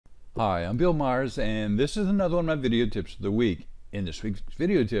Hi, I'm Bill Myers, and this is another one of my video tips of the week. In this week's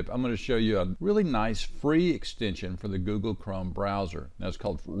video tip, I'm going to show you a really nice free extension for the Google Chrome browser. Now, it's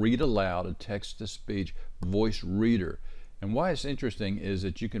called Read Aloud, a text-to-speech voice reader. And why it's interesting is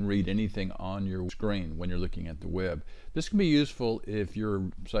that you can read anything on your screen when you're looking at the web. This can be useful if you're,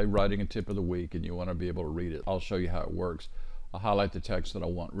 say, writing a tip of the week and you want to be able to read it. I'll show you how it works. I'll highlight the text that I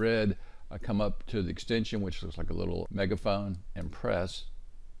want read. I come up to the extension, which looks like a little megaphone, and press.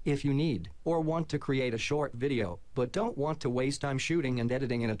 If you need or want to create a short video, but don't want to waste time shooting and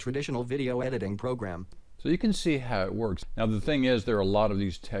editing in a traditional video editing program. So you can see how it works. Now the thing is, there are a lot of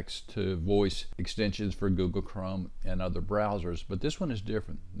these text-to-voice extensions for Google Chrome and other browsers, but this one is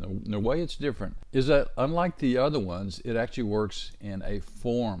different. The way it's different is that unlike the other ones, it actually works in a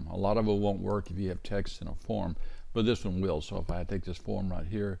form. A lot of it won't work if you have text in a form, but this one will. So if I take this form right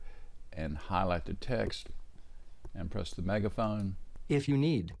here and highlight the text and press the megaphone. If you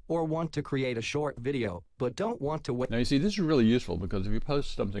need or want to create a short video, but don't want to Now you see, this is really useful because if you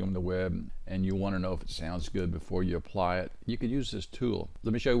post something on the web and you want to know if it sounds good before you apply it, you can use this tool.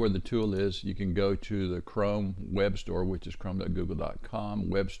 Let me show you where the tool is. You can go to the Chrome web store, which is chrome.google.com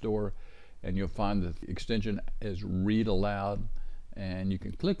web store, and you'll find the extension is Read Aloud, and you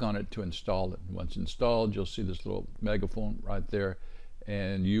can click on it to install it. Once installed, you'll see this little megaphone right there,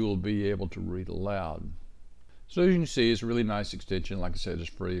 and you will be able to read aloud. So as you can see, it's a really nice extension. Like I said, it's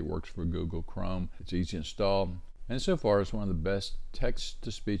free. It works for Google Chrome. It's easy to install. And so far, it's one of the best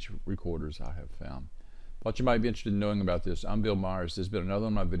text-to-speech recorders I have found. Thought you might be interested in knowing about this. I'm Bill Myers. This has been another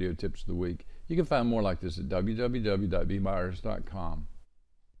one of my video tips of the week. You can find more like this at www.bmyers.com.